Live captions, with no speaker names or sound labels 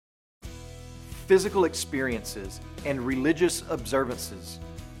Physical experiences and religious observances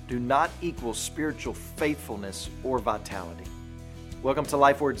do not equal spiritual faithfulness or vitality. Welcome to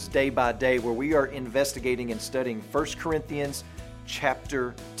LifeWords Day by Day, where we are investigating and studying 1 Corinthians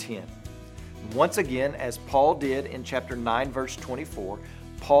chapter 10. Once again, as Paul did in chapter 9, verse 24,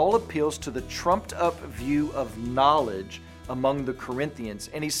 Paul appeals to the trumped-up view of knowledge among the Corinthians,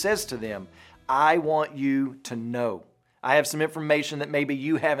 and he says to them, I want you to know. I have some information that maybe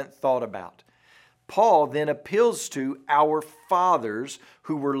you haven't thought about. Paul then appeals to our fathers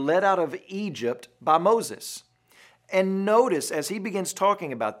who were led out of Egypt by Moses. And notice, as he begins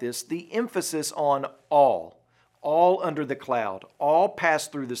talking about this, the emphasis on all under the cloud, all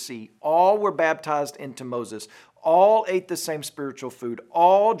passed through the sea, all were baptized into Moses, all ate the same spiritual food,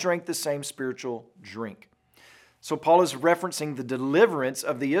 all drank the same spiritual drink. So Paul is referencing the deliverance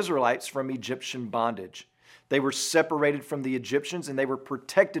of the Israelites from Egyptian bondage. They were separated from the Egyptians and they were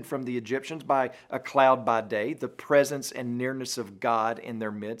protected from the Egyptians by a cloud by day, the presence and nearness of God in their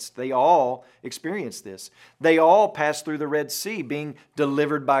midst. They all experienced this. They all passed through the Red Sea, being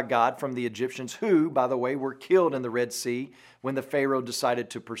delivered by God from the Egyptians, who, by the way, were killed in the Red Sea when the Pharaoh decided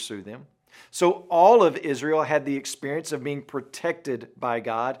to pursue them. So all of Israel had the experience of being protected by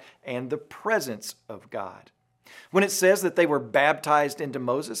God and the presence of God. When it says that they were baptized into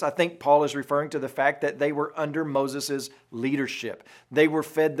Moses, I think Paul is referring to the fact that they were under Moses' leadership. They were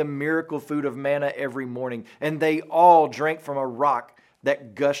fed the miracle food of manna every morning, and they all drank from a rock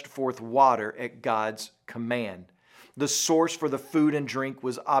that gushed forth water at God's command. The source for the food and drink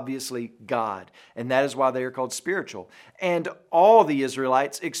was obviously God, and that is why they are called spiritual. And all the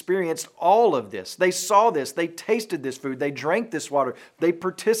Israelites experienced all of this. They saw this, they tasted this food, they drank this water, they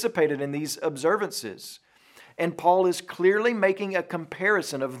participated in these observances. And Paul is clearly making a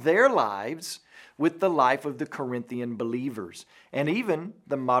comparison of their lives with the life of the Corinthian believers and even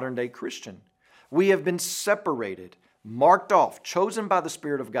the modern day Christian. We have been separated, marked off, chosen by the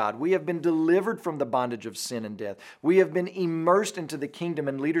Spirit of God. We have been delivered from the bondage of sin and death. We have been immersed into the kingdom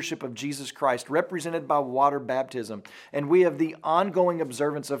and leadership of Jesus Christ, represented by water baptism. And we have the ongoing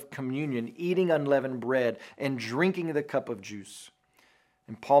observance of communion, eating unleavened bread and drinking the cup of juice.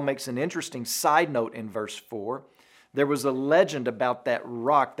 And Paul makes an interesting side note in verse 4. There was a legend about that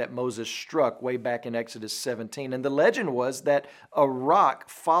rock that Moses struck way back in Exodus 17. And the legend was that a rock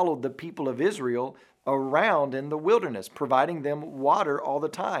followed the people of Israel around in the wilderness, providing them water all the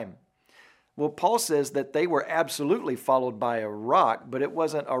time. Well, Paul says that they were absolutely followed by a rock, but it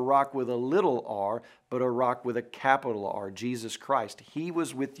wasn't a rock with a little r, but a rock with a capital R, Jesus Christ. He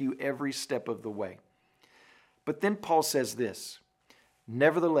was with you every step of the way. But then Paul says this,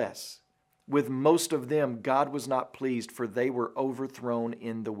 nevertheless, with most of them, God was not pleased, for they were overthrown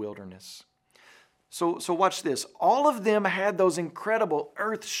in the wilderness. So watch this. All of them had those incredible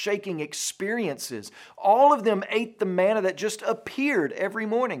earth-shaking experiences. All of them ate the manna that just appeared every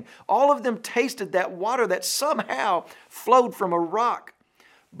morning. All of them tasted that water that somehow flowed from a rock.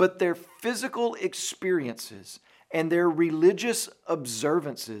 But their physical experiences and their religious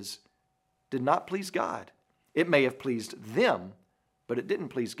observances did not please God. It may have pleased them, but it didn't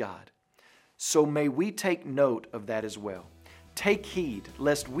please God. So may we take note of that as well. Take heed,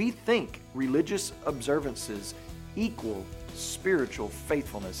 lest we think religious observances equal spiritual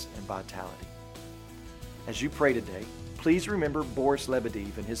faithfulness and vitality. As you pray today, please remember Boris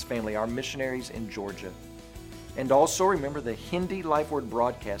Lebedev and his family, our missionaries in Georgia. And also remember the Hindi LifeWord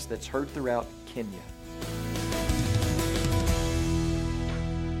broadcast that's heard throughout Kenya.